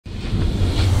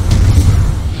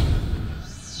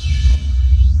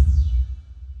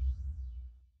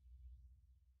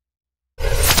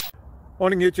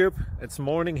Morning YouTube, it's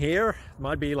morning here. It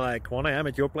might be like 1 a.m.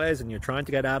 at your place and you're trying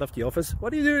to get out of the office.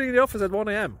 What are you doing in the office at 1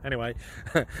 a.m? Anyway,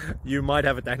 you might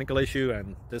have a technical issue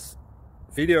and this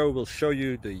video will show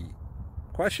you the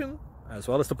question as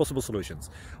well as the possible solutions.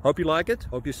 Hope you like it,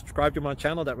 hope you subscribe to my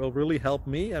channel. That will really help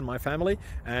me and my family,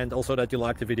 and also that you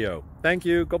like the video. Thank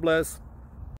you, God bless.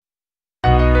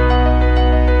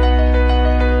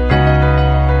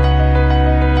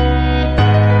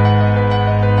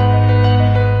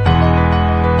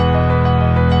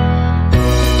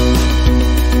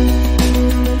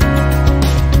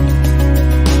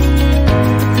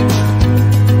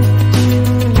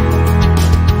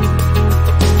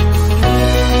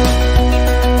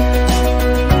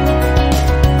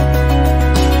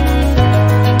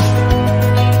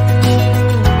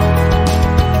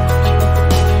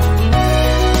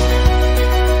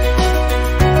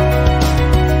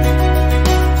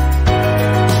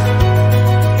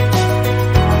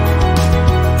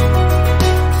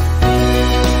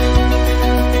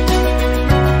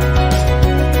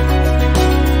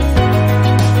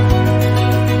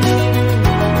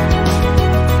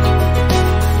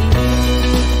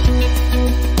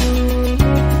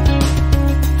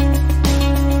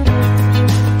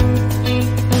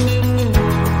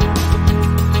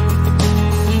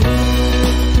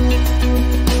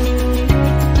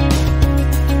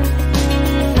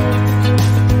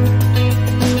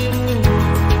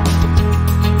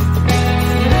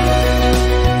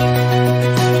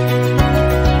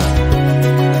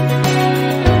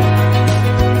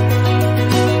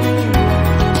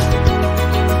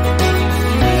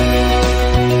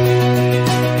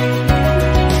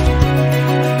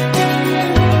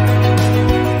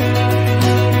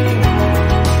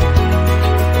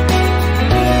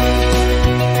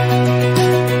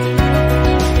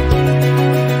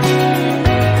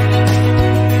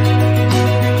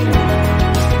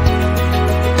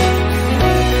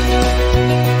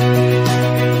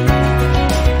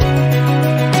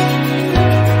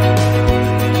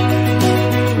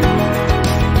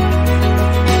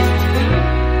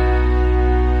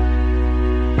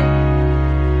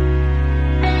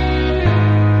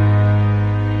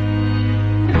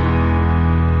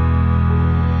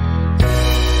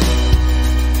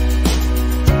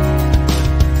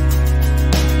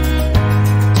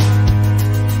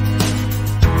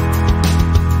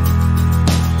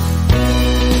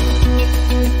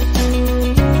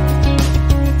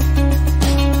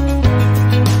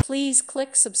 Please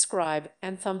click subscribe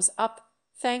and thumbs up.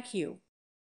 Thank you.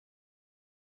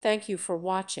 Thank you for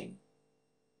watching.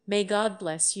 May God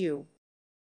bless you.